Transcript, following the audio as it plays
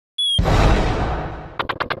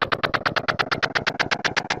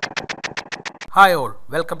Hi all,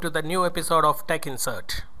 welcome to the new episode of Tech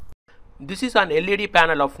Insert. This is an LED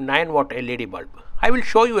panel of 9 watt LED bulb. I will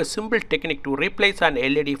show you a simple technique to replace an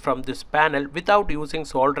LED from this panel without using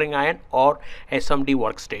soldering iron or SMD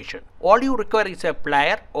workstation. All you require is a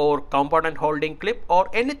plier or component holding clip or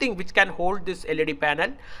anything which can hold this LED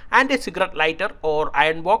panel and a cigarette lighter or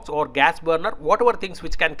iron box or gas burner, whatever things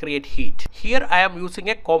which can create heat. Here I am using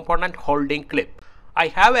a component holding clip. I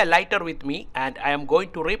have a lighter with me and I am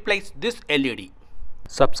going to replace this LED.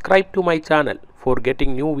 Subscribe to my channel for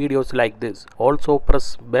getting new videos like this. Also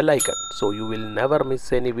press bell icon so you will never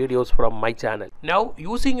miss any videos from my channel. Now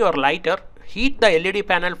using your lighter, heat the LED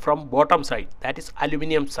panel from bottom side, that is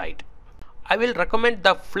aluminum side. I will recommend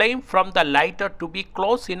the flame from the lighter to be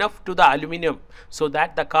close enough to the aluminum so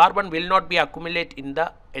that the carbon will not be accumulate in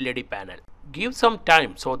the LED panel. Give some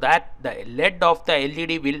time so that the lead of the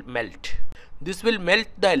LED will melt. This will melt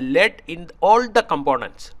the lead in all the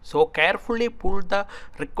components. So carefully pull the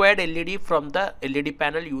required LED from the LED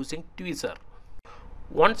panel using tweezer.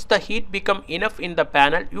 Once the heat become enough in the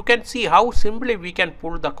panel, you can see how simply we can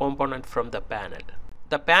pull the component from the panel.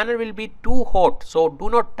 The panel will be too hot, so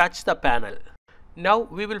do not touch the panel. Now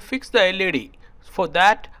we will fix the LED. For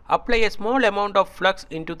that, apply a small amount of flux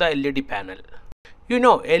into the LED panel. You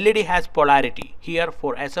know, LED has polarity. Here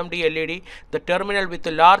for SMD LED, the terminal with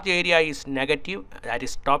a large area is negative, that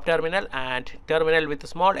is top terminal, and terminal with a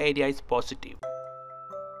small area is positive.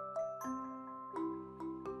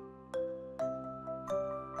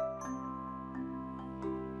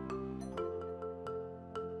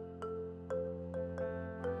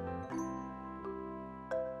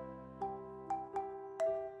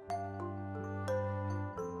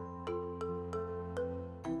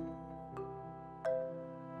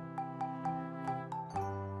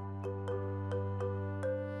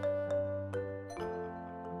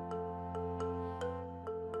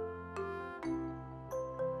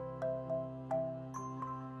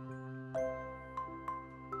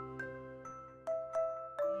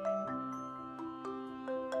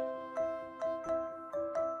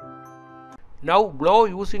 Now blow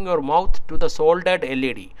using your mouth to the soldered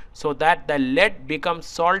LED so that the lead becomes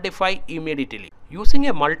solidify immediately. Using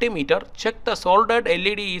a multimeter, check the soldered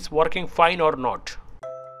LED is working fine or not.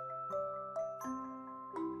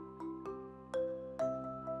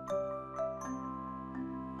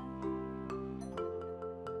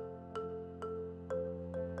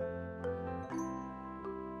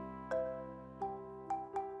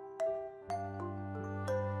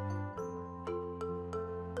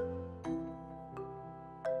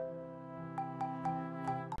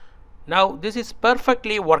 Now this is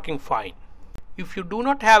perfectly working fine. If you do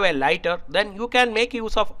not have a lighter, then you can make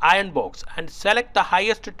use of iron box and select the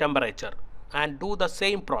highest temperature and do the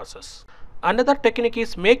same process. Another technique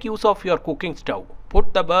is make use of your cooking stove.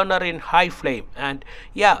 Put the burner in high flame and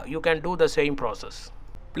yeah, you can do the same process.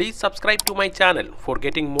 Please subscribe to my channel for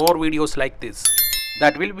getting more videos like this.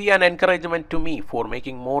 That will be an encouragement to me for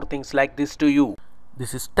making more things like this to you.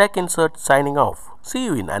 This is Tech Insert signing off. See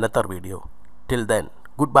you in another video. Till then,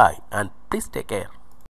 goodbye and please take care.